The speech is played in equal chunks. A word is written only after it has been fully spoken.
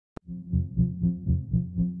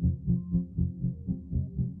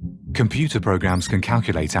Computer programs can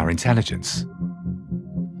calculate our intelligence,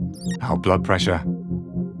 our blood pressure,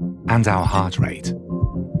 and our heart rate.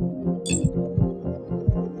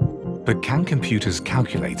 But can computers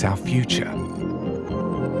calculate our future?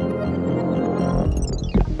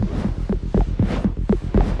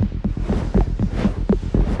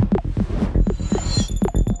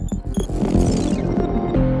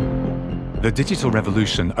 The digital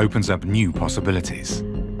revolution opens up new possibilities.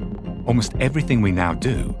 Almost everything we now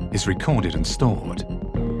do is recorded and stored.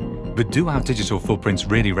 But do our digital footprints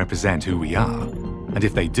really represent who we are? And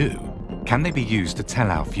if they do, can they be used to tell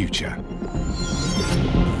our future?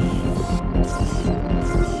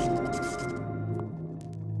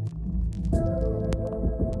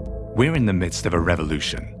 We're in the midst of a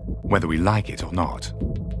revolution, whether we like it or not.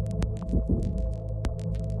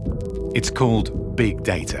 It's called big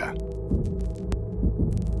data.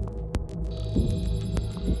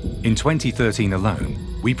 In 2013 alone,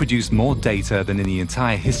 we produced more data than in the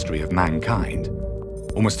entire history of mankind,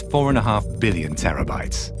 almost 4.5 billion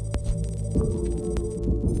terabytes.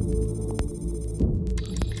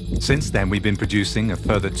 Since then, we've been producing a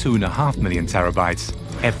further 2.5 million terabytes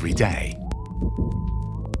every day.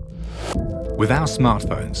 With our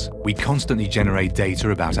smartphones, we constantly generate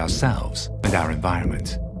data about ourselves and our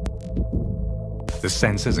environment. The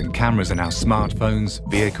sensors and cameras in our smartphones,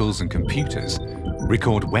 vehicles, and computers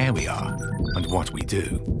record where we are and what we do.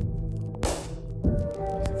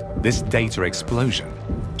 This data explosion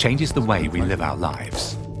changes the way we live our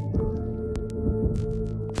lives.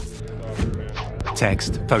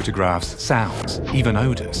 Text, photographs, sounds, even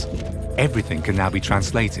odors, everything can now be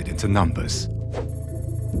translated into numbers.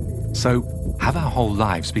 So, have our whole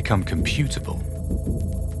lives become computable?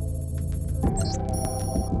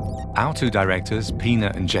 Our two directors,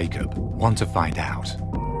 Pina and Jacob, want to find out.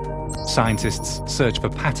 Scientists search for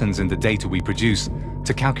patterns in the data we produce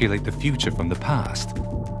to calculate the future from the past.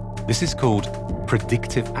 This is called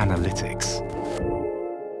predictive analytics.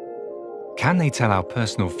 Can they tell our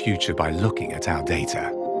personal future by looking at our data?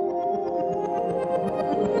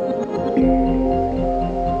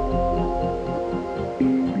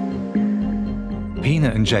 Pina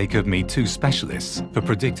and Jacob meet two specialists for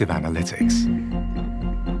predictive analytics.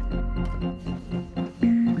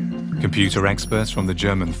 Computer experts from the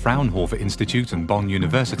German Fraunhofer Institute and Bonn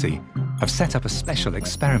University have set up a special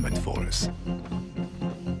experiment for us.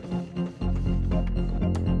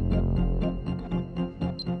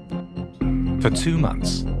 For 2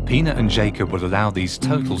 months, Pina and Jacob will allow these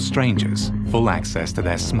total strangers full access to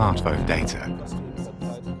their smartphone data.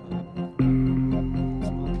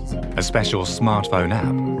 A special smartphone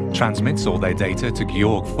app transmits all their data to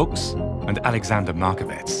Georg Fuchs and Alexander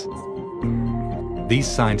Markovets. These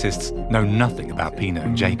scientists know nothing about Pina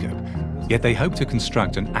and Jacob, yet they hope to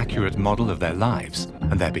construct an accurate model of their lives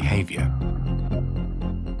and their behavior.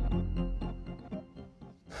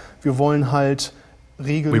 Wir wollen halt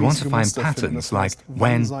We want to find patterns like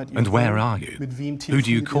when and where are you? Who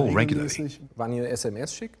do you call regularly?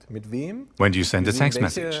 When do you send a text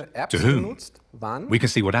message? To whom? We can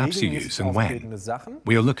see what apps you use and when.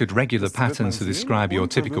 We'll look at regular patterns to describe your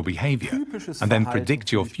typical behavior and then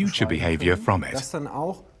predict your future behavior from it.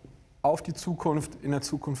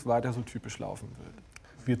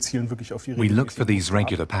 We look for these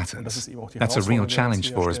regular patterns. That's a real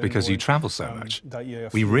challenge for us because you travel so much.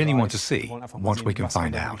 We really want to see what we can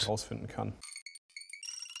find out.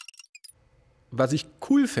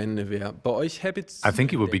 I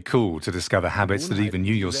think it would be cool to discover habits that even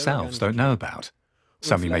you yourselves don't know about.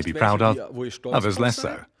 Some you may be proud of, others less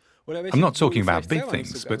so. I'm not talking about big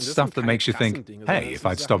things, but stuff that makes you think, hey, if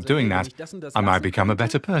I'd stop doing that, I might become a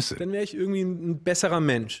better person.